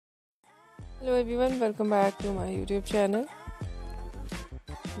Hello everyone, welcome back to my YouTube channel,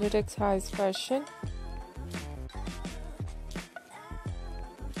 Latex Highs Fashion.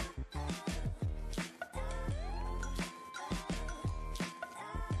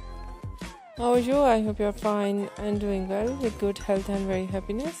 How are you? I hope you're fine and doing well with good health and very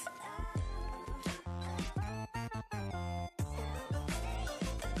happiness.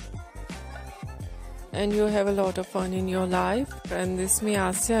 And you have a lot of fun in your life. And this is me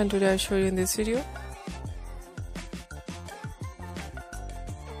Asya, and today I'll show you in this video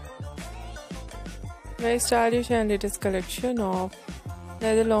very stylish and latest collection of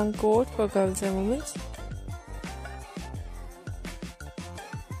leather long coat for girls and women.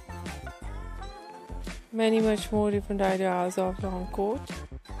 Many much more different ideas of long coat.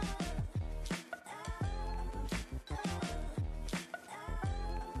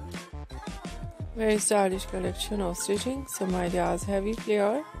 Very stylish collection of stitching. Some ideas heavy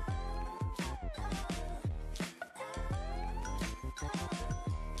flare.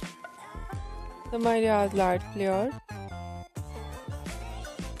 Some ideas light flare.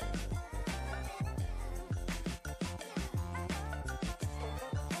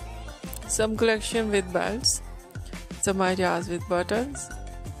 Some collection with belts. Some ideas with buttons.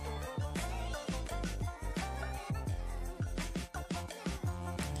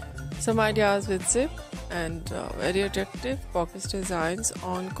 Some ideas with zip and very attractive pocket designs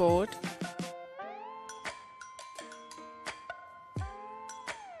on coat.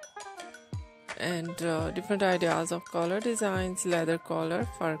 And different ideas of collar designs, leather collar,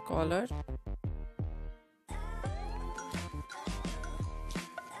 fur collar.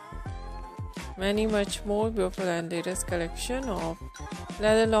 Many much more beautiful and latest collection of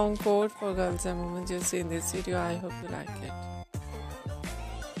leather long coat for girls and women you see in this video. I hope you like it.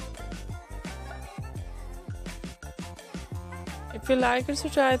 If you like it, so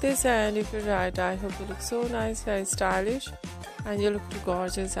try this, and if you're right, I hope you look so nice, very stylish, and you look too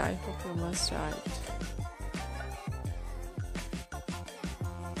gorgeous. I hope you must try it.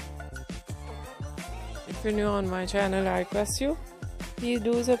 If you're new on my channel, I request you, please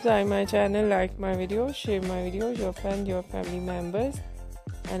do subscribe my channel, like my video, share my video, your friends, your family members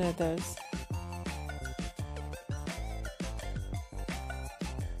and others.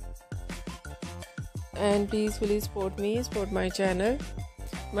 And please support me, support my channel.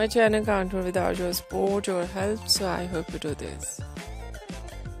 My channel can't run without your support or help, so I hope you do this.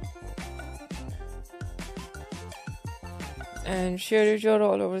 And share it your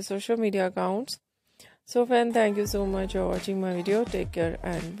all over social media accounts. So friends, thank you so much for watching my video. Take care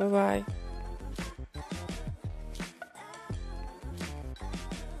and bye bye.